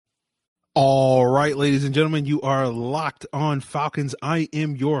right, ladies and gentlemen, you are locked on Falcons. I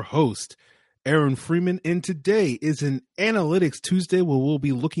am your host, Aaron Freeman, and today is an Analytics Tuesday where we'll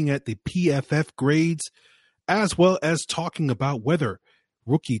be looking at the PFF grades as well as talking about whether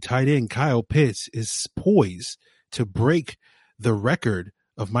rookie tight end Kyle Pitts is poised to break the record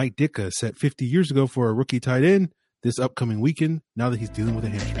of Mike Ditka set 50 years ago for a rookie tight end this upcoming weekend, now that he's dealing with a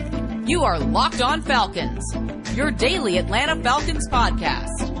hamstring. You are Locked On Falcons, your daily Atlanta Falcons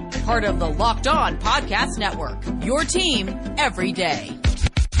podcast. Part of the Locked On Podcast Network, your team every day.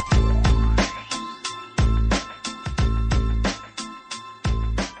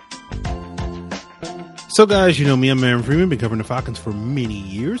 So guys, you know me, I'm Aaron Freeman, been covering the Falcons for many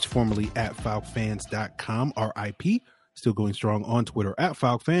years, formerly at FalcFans.com, RIP, still going strong on Twitter at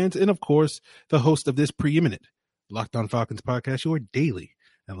FalcFans, and of course, the host of this preeminent Locked On Falcons podcast, your daily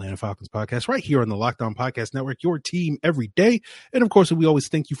Atlanta Falcons podcast, right here on the Locked On Podcast Network, your team every day. And of course, we always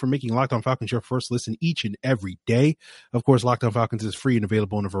thank you for making Locked On Falcons your first listen each and every day. Of course, Locked On Falcons is free and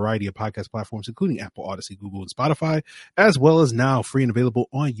available on a variety of podcast platforms, including Apple, Odyssey, Google, and Spotify, as well as now free and available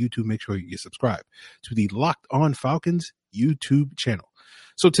on YouTube. Make sure you subscribe to the Locked On Falcons YouTube channel.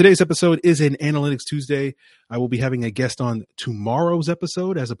 So today's episode is an Analytics Tuesday. I will be having a guest on tomorrow's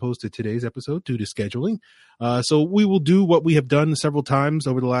episode as opposed to today's episode due to scheduling. So we will do what we have done several times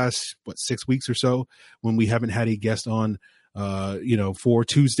over the last, 6 weeks or so when we haven't had a guest on, for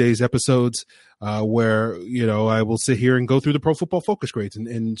Tuesday's episodes where, I will sit here and go through the Pro Football Focus grades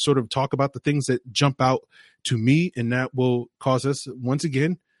and sort of talk about the things that jump out to me. And that will cause us once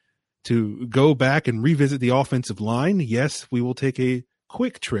again to go back and revisit the offensive line. Yes, we will take a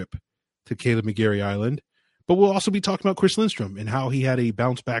quick trip to Caleb McGarry Island, but we'll also be talking about Chris Lindstrom and how he had a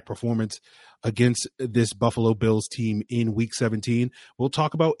bounce back performance against this Buffalo Bills team in week 17. We'll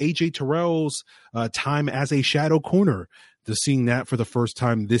talk about AJ Terrell's time as a shadow corner, seeing that for the first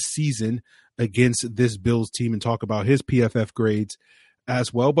time this season against this Bills team, and talk about his PFF grades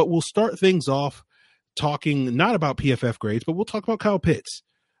as well. But we'll start things off talking not about PFF grades, but we'll talk about Kyle Pitts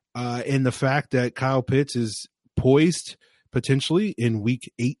and the fact that Kyle Pitts is poised potentially in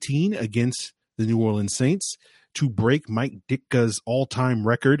week 18 against the New Orleans Saints to break Mike Ditka's all-time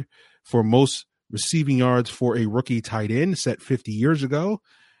record for most receiving yards for a rookie tight end set 50 years ago.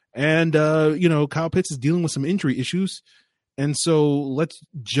 And, Kyle Pitts is dealing with some injury issues. And so let's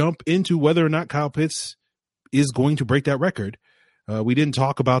jump into whether or not Kyle Pitts is going to break that record. We didn't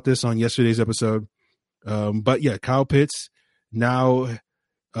talk about this on yesterday's episode. But yeah, Kyle Pitts now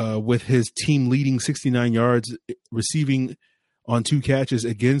with his team leading 69 yards receiving on 2 catches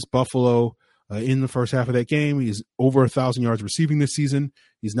against Buffalo in the first half of that game. He's over 1,000 yards receiving this season.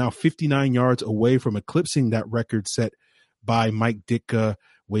 He's now 59 yards away from eclipsing that record set by Mike Ditka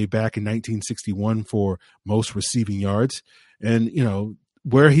way back in 1961 for most receiving yards. And,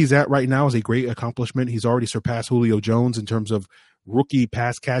 where he's at right now is a great accomplishment. He's already surpassed Julio Jones in terms of rookie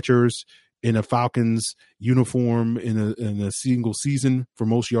pass catchers in a Falcons uniform in a single season for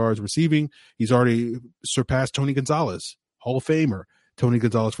most yards receiving. He's already surpassed Tony Gonzalez, Hall of Famer Tony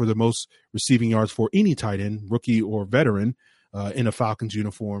Gonzalez, for the most receiving yards for any tight end, rookie or veteran, in a Falcons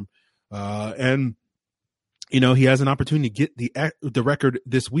uniform. And he has an opportunity to get the record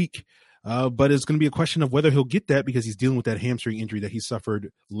this week, but it's going to be a question of whether he'll get that because he's dealing with that hamstring injury that he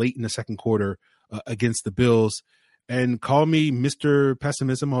suffered late in the second quarter against the Bills. And call me Mr.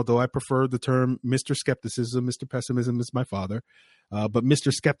 Pessimism, although I prefer the term Mr. Skepticism. Mr. Pessimism is my father. But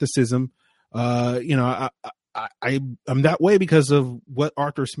Mr. Skepticism, I'm that way because of what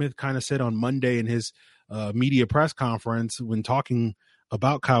Arthur Smith kind of said on Monday in his media press conference when talking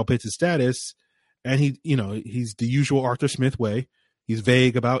about Kyle Pitts' status. And he's the usual Arthur Smith way. He's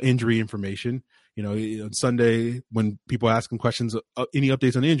vague about injury information. On Sunday, when people ask him questions, any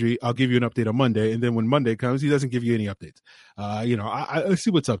updates on the injury, I'll give you an update on Monday. And then when Monday comes, he doesn't give you any updates. I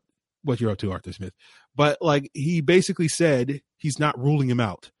see what you're up to, Arthur Smith. But he basically said he's not ruling him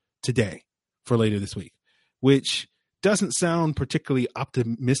out today for later this week, which doesn't sound particularly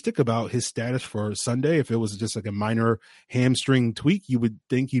optimistic about his status for Sunday. If it was just a minor hamstring tweak, you would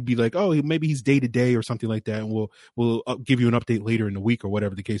think he'd be like, oh, maybe he's day to day or something like that. And we'll give you an update later in the week or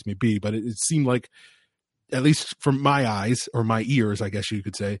whatever the case may be. But it seemed like, at least from my eyes or my ears, I guess you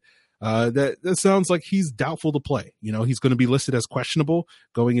could say, that sounds like he's doubtful to play. He's going to be listed as questionable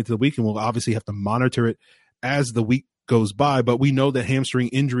going into the week, and we'll obviously have to monitor it as the week goes by. But we know that hamstring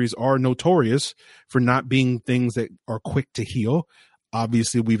injuries are notorious for not being things that are quick to heal.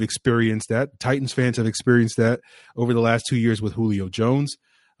 Obviously, we've experienced that. Titans fans have experienced that over the last 2 years with Julio Jones.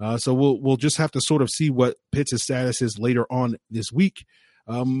 So we'll just have to sort of see what Pitts' status is later on this week.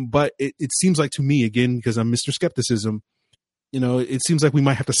 But it seems like to me, again, because I'm Mr. Skepticism, it seems like we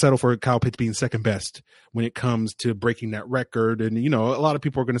might have to settle for Kyle Pitts being second best when it comes to breaking that record. And, a lot of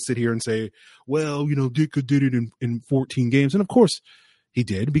people are going to sit here and say, well, Ditka did it in 14 games. And of course he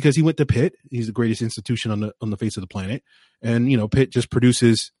did, because he went to Pitt. He's the greatest institution on the face of the planet. And, Pitt just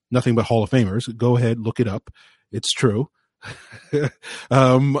produces nothing but Hall of Famers. Go ahead, look it up. It's true. But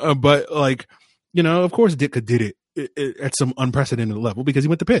of course Ditka did it at some unprecedented level because he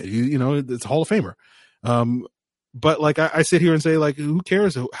went to Pitt. It's a Hall of Famer. But like I sit here and say, like, who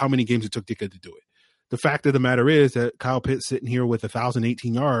cares how many games it took Ditka to do it? The fact of the matter is that Kyle Pitts sitting here with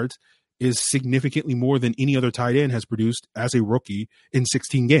 1,018 yards is significantly more than any other tight end has produced as a rookie in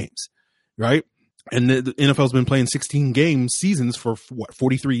 16 games, right? And the NFL's been playing 16 game seasons for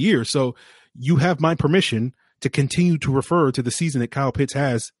 43 years. So you have my permission to continue to refer to the season that Kyle Pitts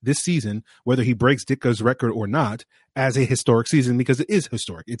has this season, whether he breaks Ditka's record or not, as a historic season, because it is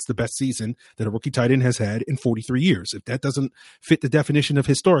historic. It's the best season that a rookie tight end has had in 43 years. If that doesn't fit the definition of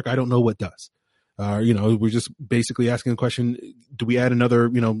historic, I don't know what does. We're just basically asking the question, do we add another,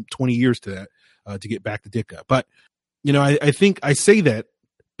 20 years to that to get back to Ditka? But, I think I say that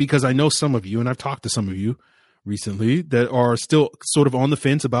because I know some of you, and I've talked to some of you recently, that are still sort of on the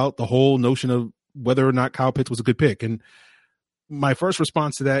fence about the whole notion of whether or not Kyle Pitts was a good pick. And my first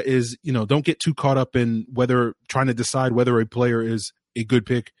response to that is, don't get too caught up in trying to decide whether a player is a good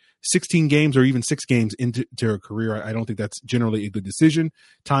pick 16 games or even 6 games into their career. I don't think that's generally a good decision.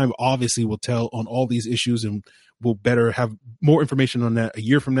 Time obviously will tell on all these issues, and we'll better have more information on that a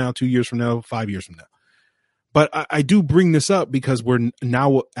year from now, 2 years from now, 5 years from now. But I do bring this up because we're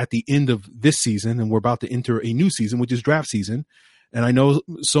now at the end of this season and we're about to enter a new season, which is draft season. And I know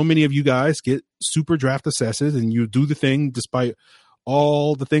so many of you guys get super draft assesses and you do the thing despite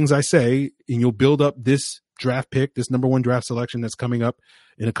all the things I say, and you'll build up this draft pick, this number 1 draft selection that's coming up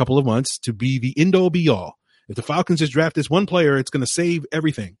in a couple of months to be the end all be all. If the Falcons just draft this one player, it's going to save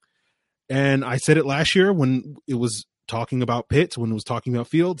everything. And I said it last year when it was talking about Pitts, when it was talking about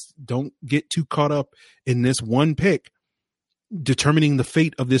Fields. Don't get too caught up in this one pick determining the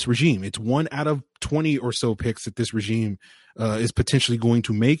fate of this regime. It's 1 out of 20 or so picks that this regime is potentially going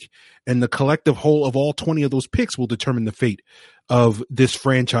to make, and the collective whole of all 20 of those picks will determine the fate of this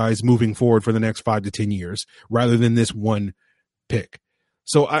franchise moving forward for the next 5 to 10 years, rather than this one pick.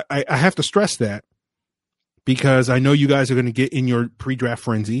 So I have to stress that, because I know you guys are going to get in your pre-draft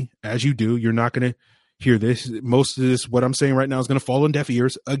frenzy, as you do. You're not going to hear this. Most of this, what I'm saying right now, is going to fall on deaf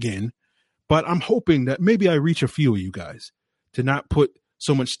ears again, but I'm hoping that maybe I reach a few of you guys to not put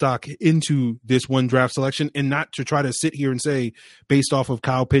so much stock into this one draft selection, and not to try to sit here and say, based off of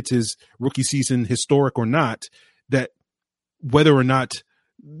Kyle Pitts' rookie season, historic or not, that whether or not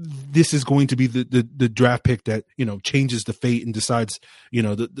this is going to be the draft pick that, changes the fate and decides,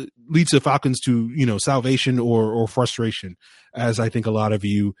 leads the Falcons to, salvation or frustration, as I think a lot of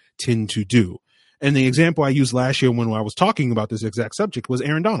you tend to do. And the example I used last year when I was talking about this exact subject was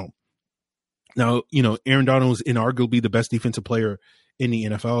Aaron Donald. Now, Aaron Donald is inarguably the best defensive player in the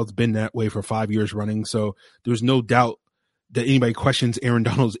NFL. It's been that way for 5 years running. So there's no doubt that anybody questions Aaron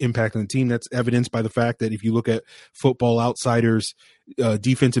Donald's impact on the team. That's evidenced by the fact that if you look at Football Outsiders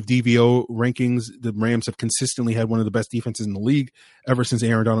defensive DVO rankings, the Rams have consistently had one of the best defenses in the league ever since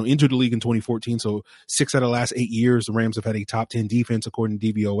Aaron Donald entered the league in 2014. So 6 out of the last 8 years, the Rams have had a top 10 defense according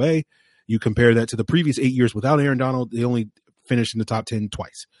to DVOA. You compare that to the previous 8 years without Aaron Donald, they only finished in the top 10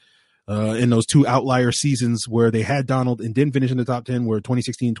 twice. In those 2 outlier seasons where they had Donald and didn't finish in the top 10 were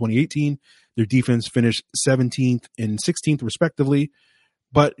 2016 and 2018. Their defense finished 17th and 16th respectively.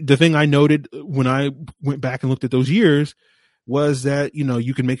 But the thing I noted when I went back and looked at those years was that,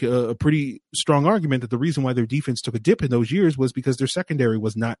 you can make a pretty strong argument that the reason why their defense took a dip in those years was because their secondary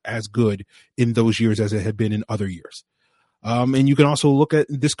was not as good in those years as it had been in other years. And you can also look at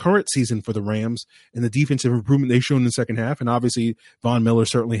this current season for the Rams and the defensive improvement they've shown in the second half. And obviously Von Miller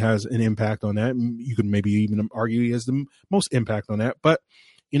certainly has an impact on that. You could maybe even argue he has the most impact on that. But,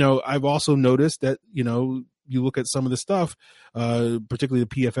 I've also noticed that, you look at some of the stuff, particularly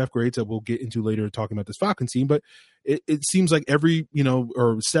the PFF grades that we'll get into later talking about this Falcons team, but it seems like every,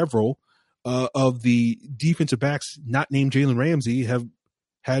 or several of the defensive backs not named Jalen Ramsey have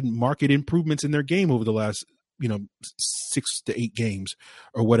had marked improvements in their game over the last 6 to 8 games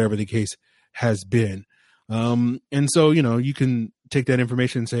or whatever the case has been. And so, you can take that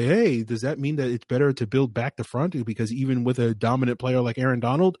information and say, hey, does that mean that it's better to build back the front? Because even with a dominant player like Aaron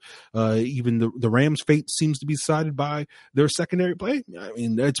Donald, even the Rams' fate seems to be decided by their secondary play. I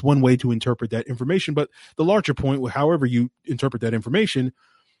mean, that's one way to interpret that information. But the larger point, however you interpret that information,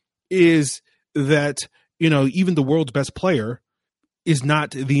 is that, even the world's best player is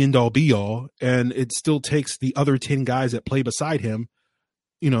not the end all be all. And it still takes the other 10 guys that play beside him,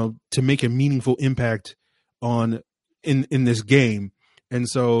 to make a meaningful impact in this game. And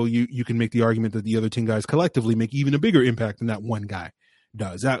so you can make the argument that the other 10 guys collectively make even a bigger impact than that one guy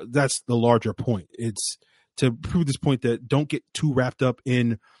does. That's the larger point. It's to prove this point that don't get too wrapped up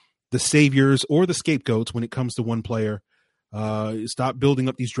in the saviors or the scapegoats when it comes to one player. Stop building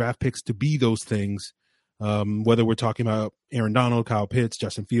up these draft picks to be those things, whether we're talking about Aaron Donald, Kyle Pitts,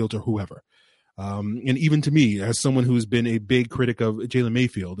 Justin Fields, or whoever. And even to me, as someone who's been a big critic of Jalen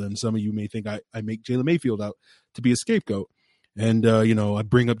Mayfield, and some of you may think I make Jalen Mayfield out to be a scapegoat. And, I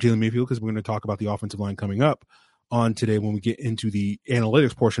bring up Jalen Mayfield because we're going to talk about the offensive line coming up on today when we get into the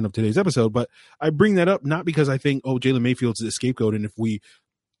analytics portion of today's episode. But I bring that up not because I think, Jalen Mayfield's a scapegoat, and if we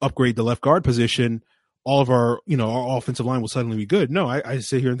upgrade the left guard position, all of our offensive line will suddenly be good. No, I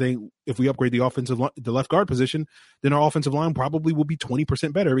sit here and think if we upgrade the left guard position, then our offensive line probably will be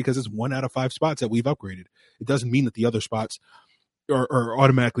 20% better because it's 1 out of 5 spots that we've upgraded. It doesn't mean that the other spots are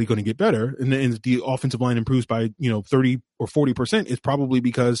automatically going to get better. And if the offensive line improves by, 30 or 40%, it's probably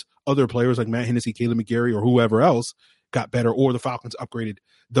because other players like Matt Hennessy, Kaleb McGary, or whoever else got better, or the Falcons upgraded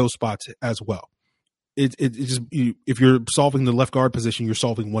those spots as well. It just, if you're solving the left guard position, you're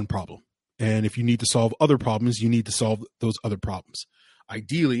solving one problem. And if you need to solve other problems, you need to solve those other problems.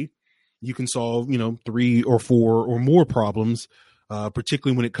 Ideally, you can solve, 3 or 4 or more problems,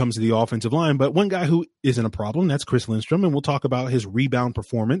 particularly when it comes to the offensive line. But one guy who isn't a problem, that's Chris Lindstrom. And we'll talk about his rebound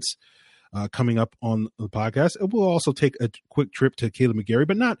performance coming up on the podcast. And we'll also take a quick trip to Kaleb McGary,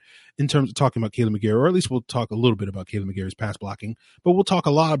 but not in terms of talking about Kaleb McGary, or at least we'll talk a little bit about Kaleb McGary's pass blocking, but we'll talk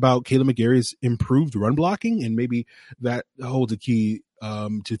a lot about Kaleb McGary's improved run blocking, and maybe that holds a key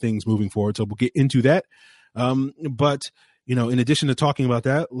to things moving forward. So we'll get into that. But, in addition to talking about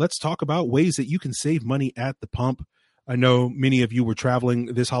that, let's talk about ways that you can save money at the pump. I know many of you were traveling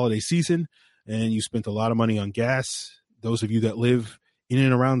this holiday season and you spent a lot of money on gas. Those of you that live in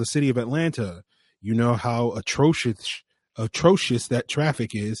and around the city of Atlanta, you know how atrocious that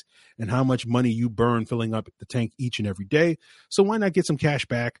traffic is and how much money you burn filling up the tank each and every day. So why not get some cash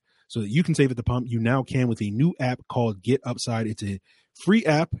back so that you can save at the pump? You now can with a new app called Get Upside. It's a free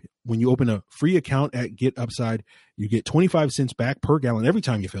app. When you open a free account at Get Upside, you get 25 cents back per gallon every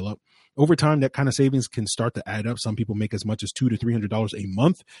time you fill up. Over time, that kind of savings can start to add up. Some people make as much as $200 to $300 a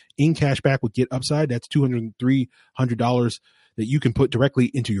month in cash back with Get Upside. That's $200 to $300 that you can put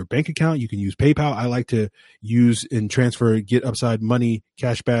directly into your bank account. You can use PayPal. I like to use and transfer Get Upside money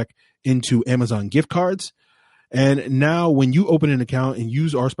cash back into Amazon gift cards. And now when you open an account and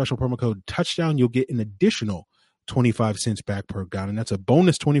use our special promo code Touchdown, you'll get an additional 25 cents back per gallon. That's a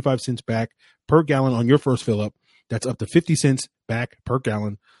bonus 25 cents back per gallon on your first fill up. That's up to 50 cents back per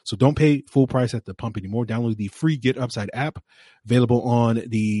gallon. So don't pay full price at the pump anymore. Download the free Get Upside app, available on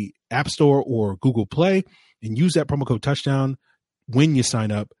the App Store or Google Play, and use that promo code Touchdown when you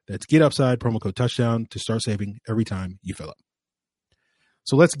sign up. That's Get Upside, promo code Touchdown, to start saving every time you fill up.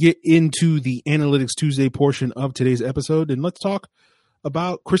 So let's get into the Analytics Tuesday portion of today's episode, and let's talk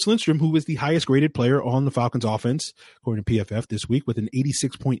about Chris Lindstrom, who was the highest graded player on the Falcons offense, according to PFF this week, with an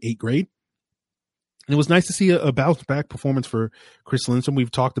 86.8 grade. And it was nice to see a bounce back performance for Chris Lindstrom.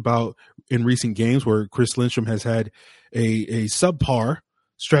 We've talked about in recent games where Chris Lindstrom has had a subpar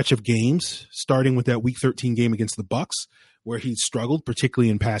stretch of games, starting with that Week 13 game against the Bucs, where he struggled,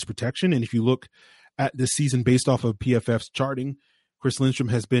 particularly in pass protection. And if you look at this season based off of PFF's charting, Chris Lindstrom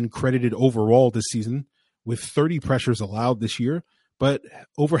has been credited overall this season with 30 pressures allowed this year, but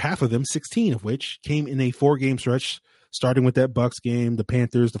over half of them, 16 of which, came in a 4-game stretch, starting with that Bucs game, the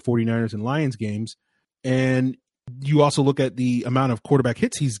Panthers, the 49ers, and Lions games. And you also look at the amount of quarterback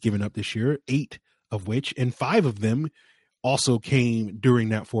hits he's given up this year, 8 of which, and 5 of them also came during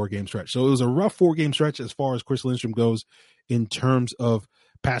that 4-game stretch. So it was a rough 4-game stretch as far as Chris Lindstrom goes in terms of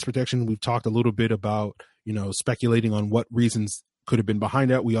pass protection. We've talked a little bit about, speculating on what reasons could have been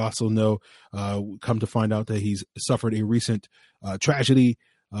behind that. We also know, come to find out that he's suffered a recent tragedy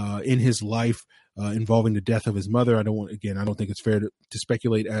in his life involving the death of his mother. I don't think it's fair to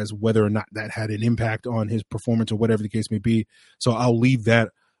speculate as whether or not that had an impact on his performance or whatever the case may be. So I'll leave that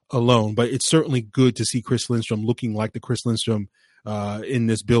alone. But it's certainly good to see Chris Lindstrom looking like the Chris Lindstrom in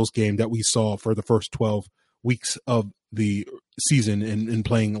this Bills game that we saw for the first 12 weeks of the season, and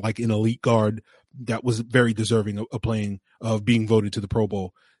playing like an elite guard that was very deserving of being voted to the Pro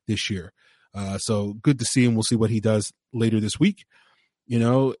Bowl this year. So good to see him. We'll see what he does later this week.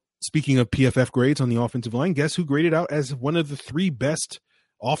 Speaking of PFF grades on the offensive line, guess who graded out as one of the 3 best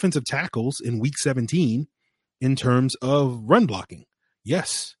offensive tackles in Week 17 in terms of run blocking?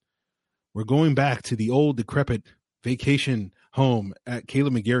 Yes, we're going back to the old decrepit vacation home at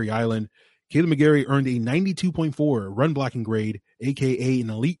Kaleb McGary Island. Kaleb McGary earned a 92.4 run blocking grade, aka an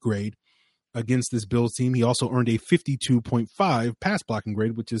elite grade, against this Bills team. He also earned a 52.5 pass blocking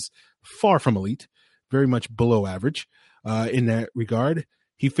grade, which is far from elite, very much below average in that regard.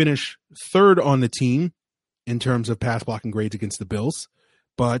 He finished third on the team in terms of pass blocking grades against the Bills.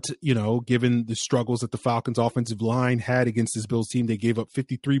 But, given the struggles that the Falcons offensive line had against this Bills team, they gave up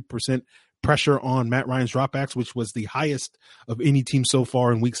 53% pressure on Matt Ryan's dropbacks, which was the highest of any team so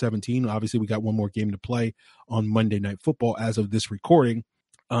far in Week 17. Obviously, we got one more game to play on Monday Night Football as of this recording.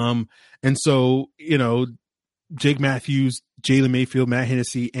 And so, Jake Matthews, Jalen Mayfield, Matt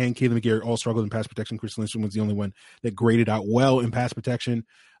Hennessy, and Kaleb McGary all struggled in pass protection. Chris Lindstrom was the only one that graded out well in pass protection.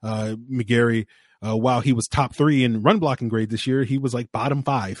 McGary, while he was top 3 in run blocking grade this year, he was like bottom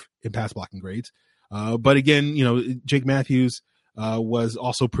 5 in pass blocking grades. But again, Jake Matthews was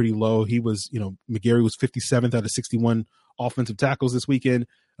also pretty low. He was, McGary was 57th out of 61 offensive tackles this weekend.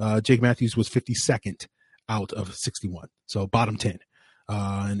 Jake Matthews was 52nd out of 61. So bottom 10.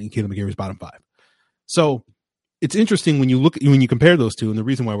 And Kaleb McGary was bottom 5. So it's interesting when you compare those two, and the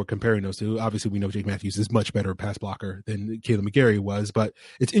reason why we're comparing those two, obviously we know Jake Matthews is much better pass blocker than Kaleb McGary was, but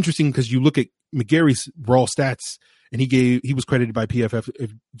it's interesting because you look at McGary's raw stats, and he was credited by PFF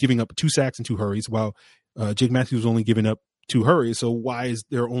of giving up 2 sacks and 2 hurries, while Jake Matthews was only giving up 2 hurries. So why is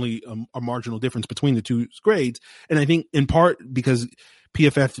there only a marginal difference between the two grades? And I think in part because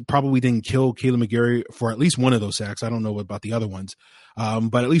PFF probably didn't kill Kaleb McGary for at least one of those sacks. I don't know about the other ones.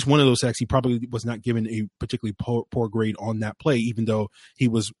 But at least one of those sacks, he probably was not given a particularly poor grade on that play, even though he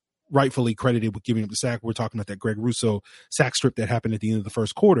was rightfully credited with giving up the sack. We're talking about that Greg Rousseau sack strip that happened at the end of the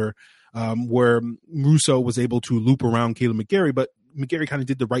first quarter, where Rousseau was able to loop around Kaleb McGary, but McGary kind of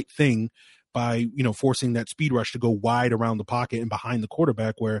did the right thing by, forcing that speed rush to go wide around the pocket and behind the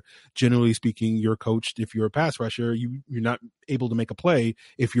quarterback, where generally speaking, you're coached, if you're a pass rusher, you're not able to make a play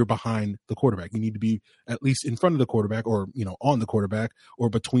if you're behind the quarterback. You need to be at least in front of the quarterback, or, on the quarterback, or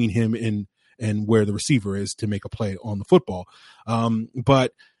between him and where the receiver is to make a play on the football.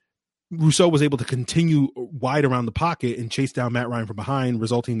 But Rousseau was able to continue wide around the pocket and chase down Matt Ryan from behind,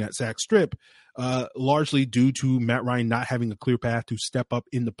 resulting in that sack strip, largely due to Matt Ryan not having a clear path to step up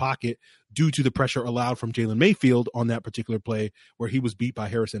in the pocket due to the pressure allowed from Jalen Mayfield on that particular play, where he was beat by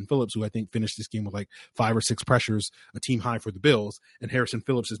Harrison Phillips, who I think finished this game with like 5 or 6 pressures, a team high for the Bills. And Harrison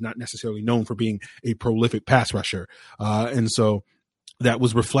Phillips is not necessarily known for being a prolific pass rusher. And so that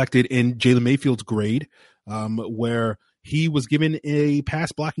was reflected in Jalen Mayfield's grade, where he was given a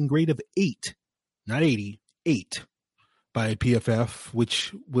pass blocking grade of 8, not 80, 8 by PFF,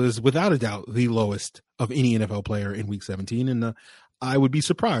 which was without a doubt the lowest of any NFL player in Week 17. And I would be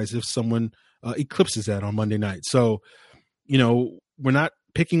surprised if someone eclipses that on Monday night. So, we're not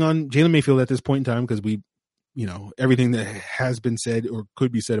picking on Jalen Mayfield at this point in time, because everything that has been said or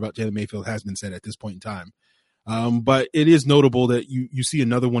could be said about Jalen Mayfield has been said at this point in time. But it is notable that you see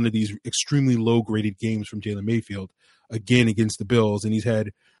another one of these extremely low graded games from Jalen Mayfield again against the Bills. And he's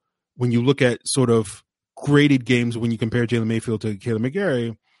had, when you look at sort of graded games, when you compare Jalen Mayfield to Kaleb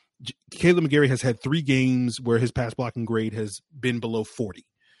McGary, Kaleb McGary has had 3 games where his pass blocking grade has been below 40.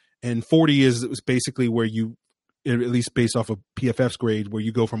 And 40 is basically where you, at least based off of PFF's grade, where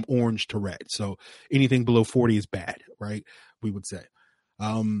you go from orange to red. So anything below 40 is bad, right? We would say.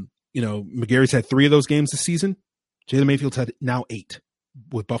 McGary's had 3 of those games this season. Jalen Mayfield's had now 8,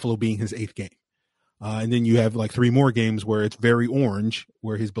 with Buffalo being his 8th game. And then you have like 3 more games where it's very orange,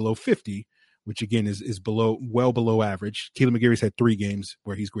 where he's below 50, which again is well below average. Kaleb McGary's had 3 games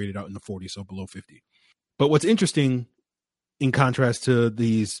where he's graded out in the 40, so below 50. But what's interesting, in contrast to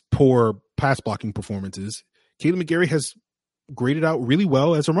these poor pass blocking performances, Kaleb McGary has graded out really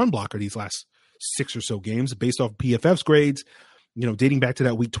well as a run blocker these last 6 or so games, based off PFF's grades. Dating back to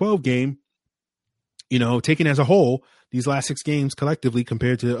that Week 12 game, taken as a whole, these last 6 games collectively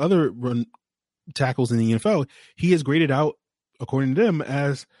compared to other run tackles in the NFL, he is graded out, according to them,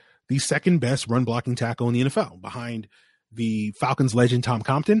 as the 2nd best run blocking tackle in the NFL, behind the Falcons legend Tom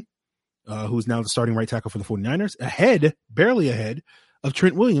Compton, who is now the starting right tackle for the 49ers, barely ahead of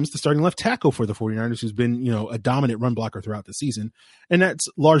Trent Williams, the starting left tackle for the 49ers, who's been, a dominant run blocker throughout the season. And that's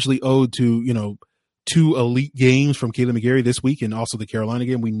largely owed to, 2 elite games from Kaleb McGary this week, and also the Carolina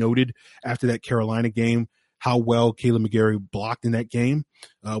game. We noted after that Carolina game how well Kaleb McGary blocked in that game.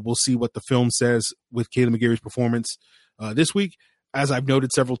 We'll see what the film says with Kaleb McGary's performance this week. As I've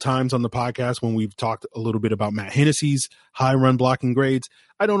noted several times on the podcast when we've talked a little bit about Matt Hennessy's high run blocking grades,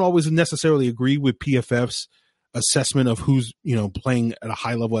 I don't always necessarily agree with PFF's assessment of who's, playing at a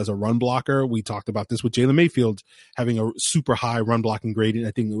high level as a run blocker. We talked about this with Jalen Mayfield having a super high run blocking grade, and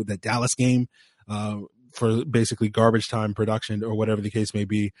I think with that Dallas game, for basically garbage time production or whatever the case may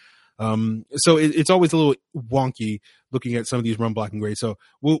be. So it's always a little wonky looking at some of these run blocking grades. So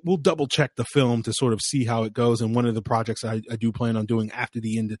we'll double check the film to sort of see how it goes. And one of the projects I do plan on doing after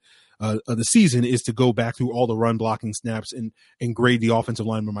the end of the season is to go back through all the run blocking snaps and grade the offensive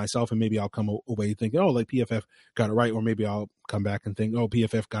line by myself. And maybe I'll come away thinking, oh, like PFF got it right. Or maybe I'll come back and think, oh,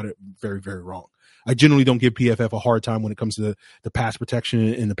 PFF got it very, very wrong. I generally don't give PFF a hard time when it comes to the pass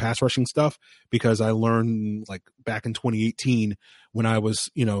protection and the pass rushing stuff, because I learned like back in 2018 when I was,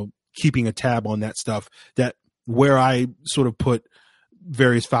 keeping a tab on that stuff, that where I sort of put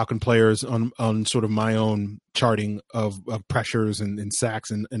various Falcon players on sort of my own charting of pressures and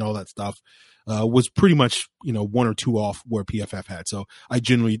sacks and all that stuff was pretty much, one or two off where PFF had. So I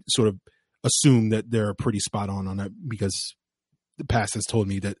generally sort of assume that they're pretty spot on that, because the past has told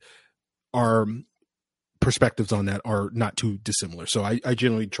me that our perspectives on that are not too dissimilar. So I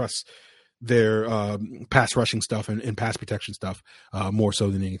generally trust their pass rushing stuff and pass protection stuff more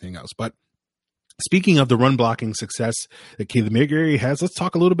so than anything else. But speaking of the run blocking success that Kaleb McGary has, let's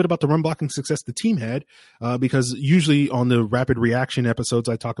talk a little bit about the run blocking success the team had, because usually on the rapid reaction episodes,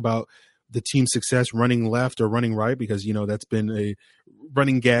 I talk about the team's success running left or running right, because, that's been a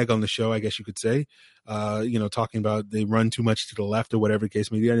running gag on the show, I guess you could say, talking about they run too much to the left or whatever the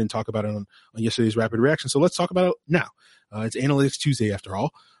case may be. I didn't talk about it on yesterday's rapid reaction. So let's talk about it now. It's Analytics Tuesday after all.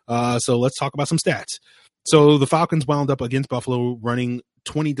 So let's talk about some stats. So the Falcons wound up against Buffalo running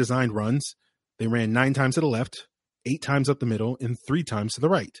 20 designed runs. They ran 9 times to the left, 8 times up the middle, and 3 times to the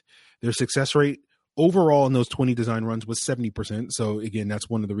right. Their success rate overall in those 20 design runs was 70%. So again, that's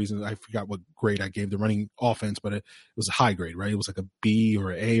one of the reasons I forgot what grade I gave the running offense, but it was a high grade, right? It was like a B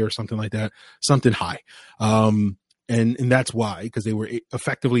or an A or something like that, something high. And that's why, because they were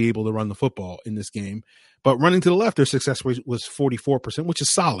effectively able to run the football in this game. But running to the left, their success rate was 44%, which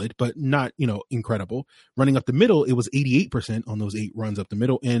is solid, but not, incredible. Running up the middle, it was 88% on those 8 runs up the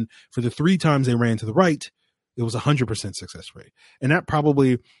middle. And for the 3 times they ran to the right, it was 100% success rate. And that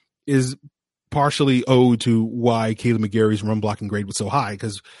probably is partially owed to why Kaleb McGary's run blocking grade was so high,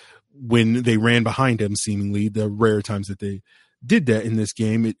 because when they ran behind him, seemingly the rare times that they did that in this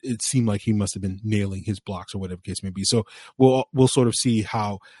game, it seemed like he must have been nailing his blocks or whatever the case may be. So we'll sort of see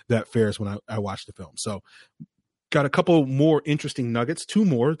how that fares when I watch the film. So got a couple more interesting nuggets, 2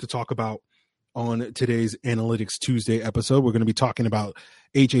 more to talk about on today's Analytics Tuesday episode. We're going to be talking about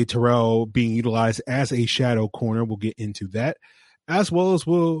AJ Terrell being utilized as a shadow corner. We'll get into that, as well as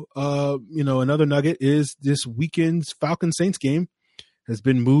another nugget is this weekend's Falcons Saints game has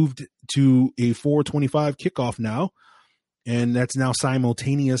been moved to a 4:25 kickoff now. And that's now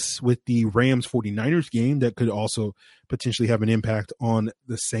simultaneous with the Rams 49ers game that could also potentially have an impact on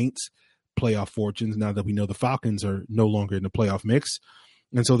the Saints playoff fortunes, now that we know the Falcons are no longer in the playoff mix.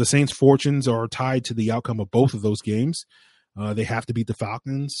 And so the Saints fortunes are tied to the outcome of both of those games. They have to beat the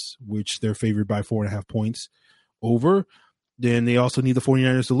Falcons, which they're favored by 4.5 points over. Then they also need the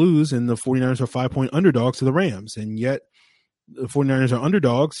 49ers to lose, and the 49ers are 5-point underdogs to the Rams. And yet the 49ers are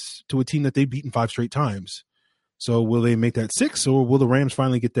underdogs to a team that they've beaten 5 straight times. So will they make that 6, or will the Rams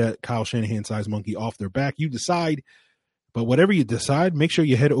finally get that Kyle Shanahan-sized monkey off their back? You decide. But whatever you decide, make sure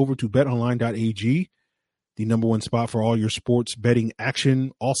you head over to betonline.ag, the number one spot for all your sports betting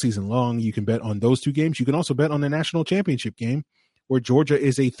action all season long. You can bet on those 2 games. You can also bet on the national championship game, where Georgia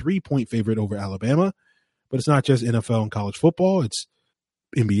is a 3-point favorite over Alabama. But it's not just NFL and college football. It's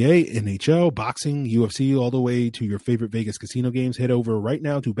NBA, NHL, boxing, UFC, all the way to your favorite Vegas casino games. Head over right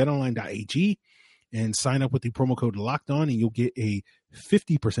now to betonline.ag and sign up with the promo code LOCKEDON, and you'll get a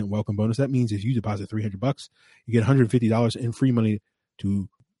 50% welcome bonus. That means if you deposit $300, you get $150 in free money to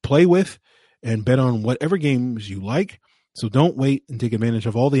play with and bet on whatever games you like. So don't wait and take advantage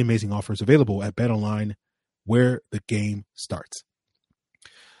of all the amazing offers available at BetOnline, where the game starts.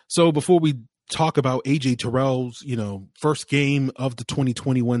 So before we talk about AJ Terrell's, first game of the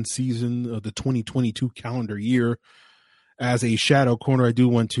 2021 season, of the 2022 calendar year, as a shadow corner, I do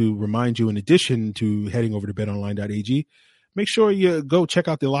want to remind you, in addition to heading over to betonline.ag, make sure you go check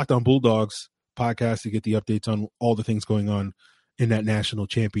out the Locked On Bulldogs podcast to get the updates on all the things going on in that national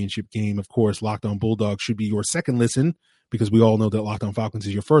championship game. Of course, Locked On Bulldogs should be your second listen, because we all know that Locked On Falcons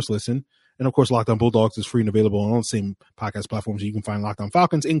is your first listen. And of course, Locked On Bulldogs is free and available on all the same podcast platforms. You can find Locked On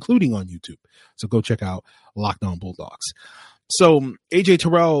Falcons, including on YouTube. So go check out Locked On Bulldogs. So AJ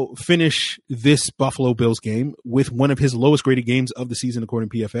Terrell finished this Buffalo Bills game with one of his lowest graded games of the season, according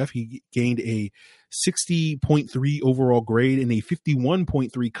to PFF. He gained a 60.3 overall grade and a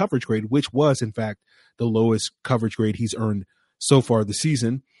 51.3 coverage grade, which was, in fact, the lowest coverage grade he's earned so far this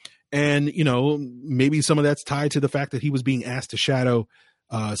season. And, maybe some of that's tied to the fact that he was being asked to shadow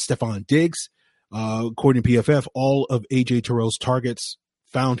Stephon Diggs. According to PFF, all of A.J. Terrell's targets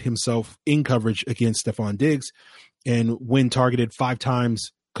found himself in coverage against Stephon Diggs. And when targeted 5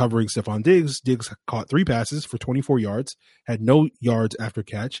 times covering Stephon Diggs, Diggs caught 3 passes for 24 yards, had no yards after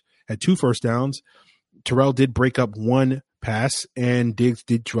catch, had 2 first downs. Terrell did break up 1 pass, and Diggs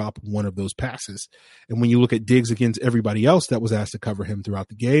did drop 1 of those passes. And when you look at Diggs against everybody else that was asked to cover him throughout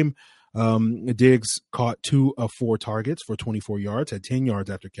the game, Diggs caught 2 of 4 targets for 24 yards, had 10 yards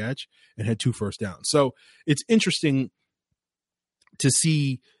after catch, and had 2 first downs. So it's interesting to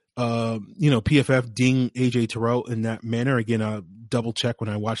see, PFF ding A.J. Terrell in that manner. Again, I'll double check when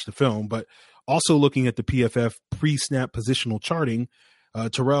I watch the film, but also looking at the PFF pre-snap positional charting,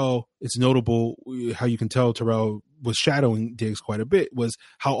 Terrell, it's notable how you can tell Terrell was shadowing Diggs quite a bit was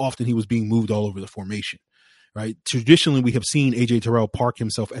how often he was being moved all over the formation, right? Traditionally, we have seen A.J. Terrell park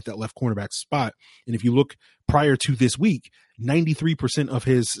himself at that left cornerback spot. And if you look prior to this week, 93% of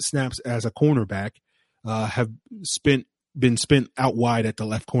his snaps as a cornerback have been spent out wide at the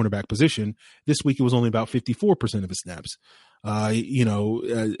left cornerback position. This week, it was only about 54% of his snaps.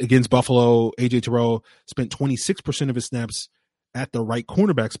 Against Buffalo, A.J. Terrell spent 26% of his snaps at the right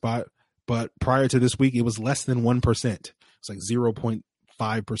cornerback spot, but prior to this week, it was less than 1%. It's like 0.5% or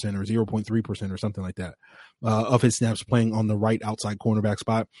 0.3% or something like that of his snaps playing on the right outside cornerback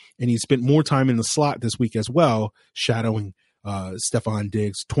spot. And he spent more time in the slot this week as well, shadowing Stephon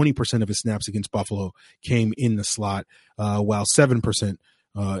Diggs. 20% of his snaps against Buffalo came in the slot, while 7%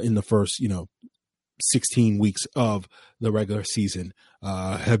 in the first, 16 weeks of the regular season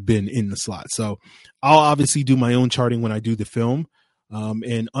have been in the slot. So I'll obviously do my own charting when I do the film.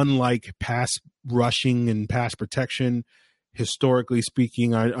 And unlike pass rushing and pass protection, historically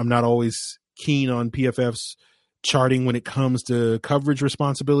speaking, I'm not always keen on PFF's charting when it comes to coverage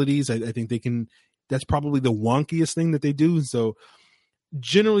responsibilities. I think that's probably the wonkiest thing that they do. So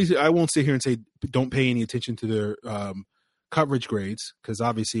generally, I won't sit here and say don't pay any attention to their coverage grades, because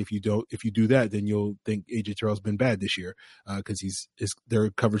obviously if you do that, then you'll think A.J. Terrell's been bad this year, because their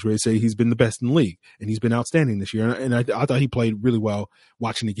coverage grades say he's been the best in the league and he's been outstanding this year. And I thought he played really well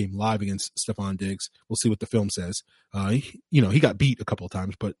watching the game live against Stephon Diggs. We'll see what the film says. He got beat a couple of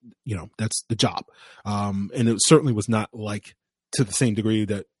times, but that's the job. And it certainly was not like to the same degree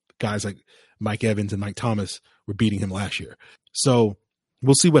that guys like Mike Evans and Mike Thomas were beating him last year. So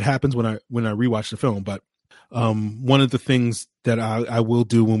we'll see what happens when I rewatch the film. But one of the things that I will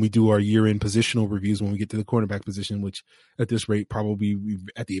do when we do our year-end positional reviews, when we get to the cornerback position, which at this rate probably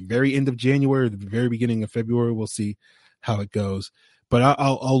at the very end of January, or the very beginning of February, we'll see how it goes. But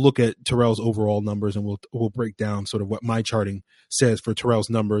I'll look at Terrell's overall numbers, and we'll break down sort of what my charting says for Terrell's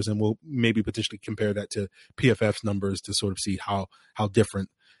numbers, and we'll maybe potentially compare that to PFF's numbers to sort of see how different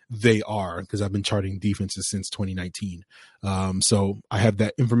they are, because I've been charting defenses since 2019. So I have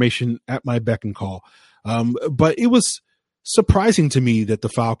that information at my beck and call. But it was surprising to me that the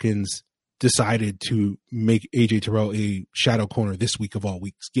Falcons decided to make A.J. Terrell a shadow corner this week of all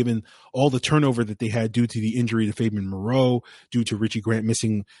weeks, given all the turnover that they had due to the injury to Fabian Moreau, due to Richie Grant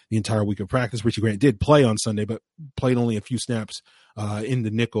missing the entire week of practice. Richie Grant did play on Sunday, but played only a few snaps in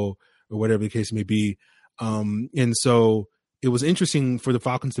the nickel or whatever the case may be. And so it was interesting for the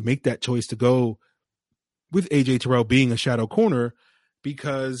Falcons to make that choice to go with A.J. Terrell being a shadow corner,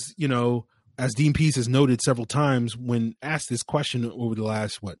 because, as Dean Pease has noted several times when asked this question over the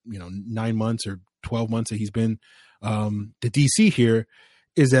last, 9 months or 12 months that he's been the DC here,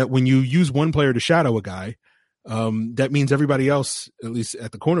 is that when you use one player to shadow a guy, that means everybody else, at least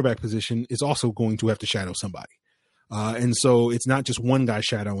at the cornerback position, is also going to have to shadow somebody. And so it's not just one guy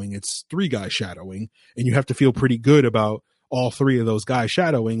shadowing, it's 3 guys shadowing, and you have to feel pretty good about all 3 of those guys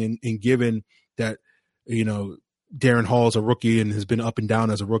shadowing. And given that, Darren Hall is a rookie and has been up and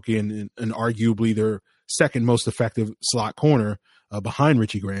down as a rookie, and arguably their second most effective slot corner behind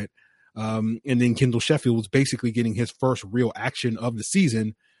Richie Grant. And then Kendall Sheffield was basically getting his first real action of the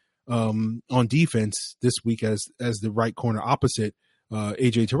season on defense this week as the right corner opposite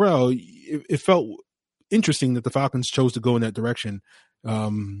A.J. Terrell. It felt interesting that the Falcons chose to go in that direction,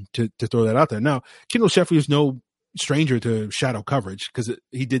 to throw that out there. Now, Kendall Sheffield is no stranger to shadow coverage, because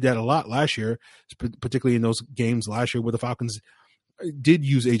he did that a lot last year, particularly in those games last year where the Falcons did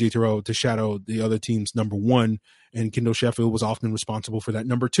use A.J. Terrell to shadow the other team's number 1, and Kendall Sheffield was often responsible for that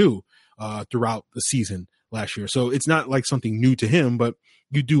number 2 throughout the season last year. So it's not like something new to him, but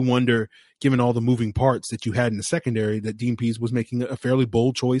you do wonder, given all the moving parts that you had in the secondary, that Dean Pease was making a fairly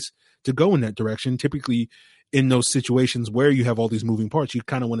bold choice to go in that direction. Typically in those situations where you have all these moving parts, you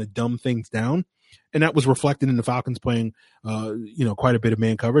kind of want to dumb things down And that was reflected in the Falcons playing, quite a bit of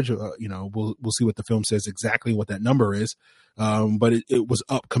man coverage. We'll see what the film says exactly what that number is. But it was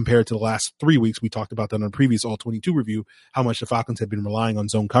up compared to the last 3 weeks. We talked about that on a previous All 22 review, how much the Falcons had been relying on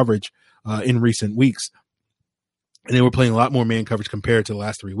zone coverage in recent weeks. And they were playing a lot more man coverage compared to the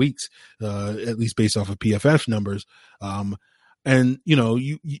last 3 weeks, at least based off of PFF numbers. And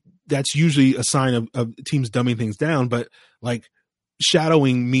that's usually a sign of teams dumbing things down, but like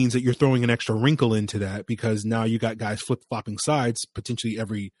shadowing means that you're throwing an extra wrinkle into that, because now you got guys flip-flopping sides potentially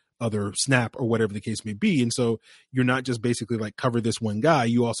every other snap or whatever the case may be. And so you're not just basically like cover this one guy.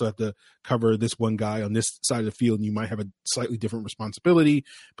 You also have to cover this one guy on this side of the field. And you might have a slightly different responsibility,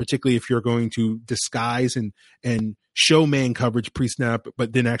 particularly if you're going to disguise and show man coverage pre-snap,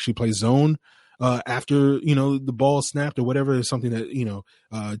 but then actually play zone after, the ball is snapped or whatever. Is something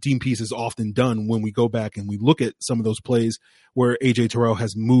that, Dean Pease has often done when we go back and we look at some of those plays where AJ Terrell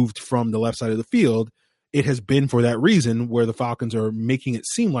has moved from the left side of the field. It has been for that reason, where the Falcons are making it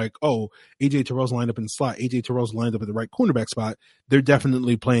seem like, oh, AJ Terrell's lined up in the slot, AJ Terrell's lined up at the right cornerback spot. They're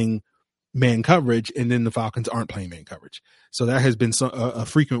definitely playing man coverage, and then the Falcons aren't playing man coverage. So that has been a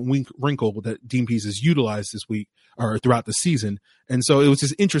frequent wrinkle that Dean Pease has utilized this week or throughout the season. And so it was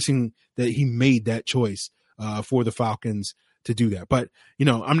just interesting that he made that choice for the Falcons to do that. But,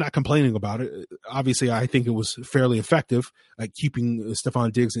 I'm not complaining about it. Obviously, I think it was fairly effective at keeping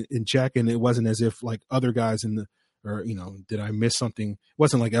Stephon Diggs in check. And it wasn't as if like other guys did I miss something? It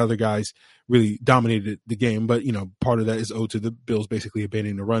wasn't like other guys really dominated the game, but, part of that is owed to the Bills basically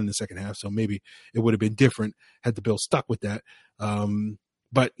abandoning the run in the second half. So maybe it would have been different had the Bills stuck with that.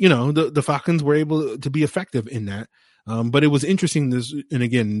 But, the Falcons were able to be effective in that. But it was interesting. And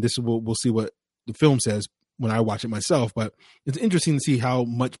again, we'll see what the film says when I watch it myself, but it's interesting to see how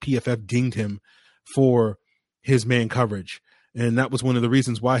much PFF dinged him for his man coverage. And that was one of the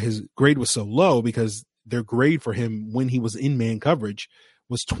reasons why his grade was so low, because their grade for him when he was in man coverage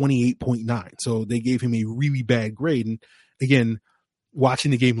was 28.9. So they gave him a really bad grade. And again,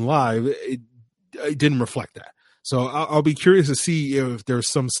 watching the game live, it didn't reflect that. So I'll be curious to see if there's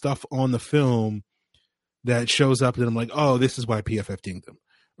some stuff on the film that shows up that I'm like, oh, this is why PFF dinged him,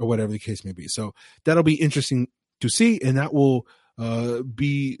 or whatever the case may be. So that'll be interesting to see. And that will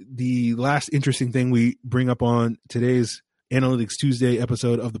be the last interesting thing we bring up on today's Analytics Tuesday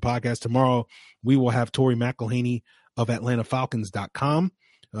episode of the podcast. Tomorrow, we will have Tori McElhaney of AtlantaFalcons.com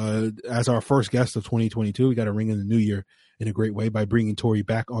as our first guest of 2022. We got to ring in the new year in a great way by bringing Tori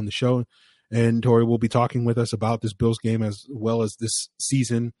back on the show. And Tori will be talking with us about this Bills game as well as this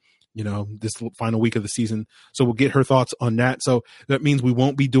season, this final week of the season. So we'll get her thoughts on that. So that means we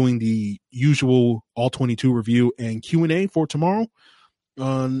won't be doing the usual all 22 review and Q&A for tomorrow.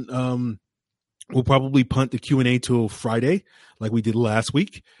 We'll probably punt the Q&A till Friday like we did last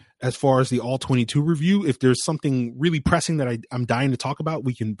week. As far as the all 22 review, if there's something really pressing that I'm dying to talk about,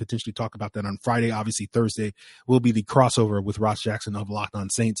 we can potentially talk about that on Friday. Obviously, Thursday will be the crossover with Ross Jackson of Locked On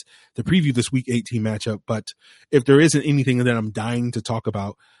Saints to preview this Week 18 matchup. But if there isn't anything that I'm dying to talk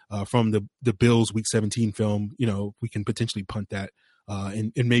about from the Bills Week 17 film, we can potentially punt that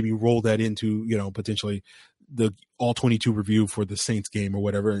and maybe roll that into, potentially the all 22 review for the Saints game or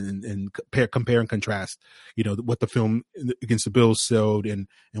whatever, and compare and contrast, what the film against the Bills showed and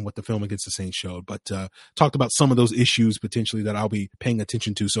what the film against the Saints showed. But talked about some of those issues potentially that I'll be paying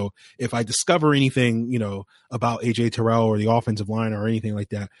attention to. So if I discover anything, about AJ Terrell or the offensive line or anything like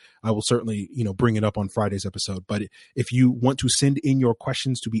that, I will certainly, bring it up on Friday's episode. But if you want to send in your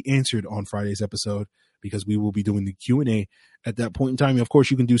questions to be answered on Friday's episode, because we will be doing the Q&A at that point in time. Of course,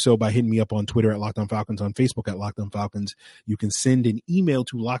 you can do so by hitting me up on Twitter at Locked On Falcons, on Facebook at Locked On Falcons. You can send an email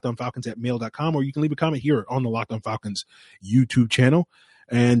to lockedonfalcons@mail.com, or you can leave a comment here on the Locked On Falcons YouTube channel.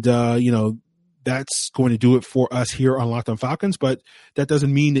 And, that's going to do it for us here on Locked On Falcons, but that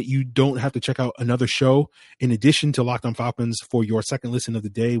doesn't mean that you don't have to check out another show in addition to Locked On Falcons for your second listen of the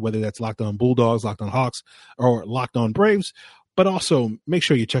day, whether that's Locked On Bulldogs, Locked On Hawks, or Locked On Braves. But also make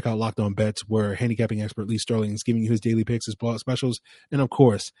sure you check out Locked On Bets, where handicapping expert Lee Sterling is giving you his daily picks, his blowout specials, and of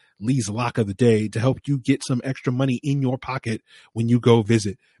course, Lee's lock of the day to help you get some extra money in your pocket when you go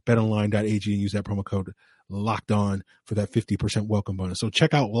visit betonline.ag and use that promo code Locked On for that 50% welcome bonus. So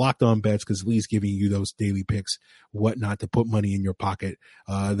check out Locked On Bets, because Lee's giving you those daily picks, whatnot, to put money in your pocket.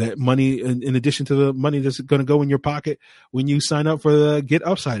 That money, in addition to the money that's going to go in your pocket when you sign up for the Get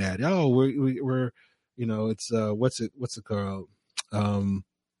Upside ad. Oh, we're it's what's it called?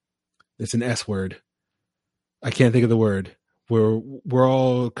 It's an S word. I can't think of the word. We're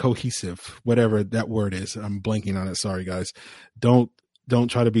all cohesive, whatever that word is. I'm blanking on it. Sorry, guys. Don't don't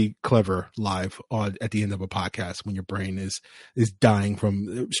try to be clever live at the end of a podcast when your brain is dying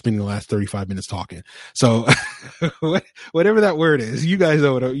from spending the last 35 minutes talking. So whatever that word is, you guys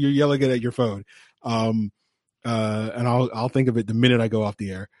know what you're yelling at your phone. And I'll think of it the minute I go off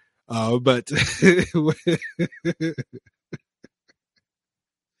the air. But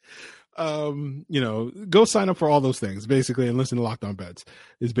go sign up for all those things basically and listen to Locked On Bets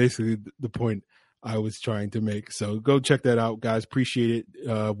is basically the point I was trying to make. So go check that out, guys. Appreciate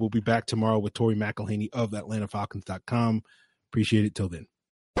it. We'll be back tomorrow with Tori McElhaney of AtlantaFalcons.com. Appreciate it. Till then.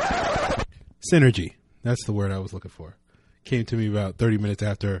 Synergy. That's the word I was looking for. Came to me about 30 minutes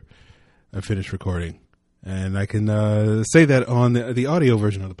after I finished recording. And I can say that on the audio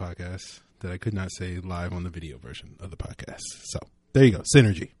version of the podcast that I could not say live on the video version of the podcast. So there you go.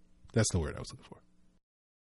 Synergy. That's the word I was looking for.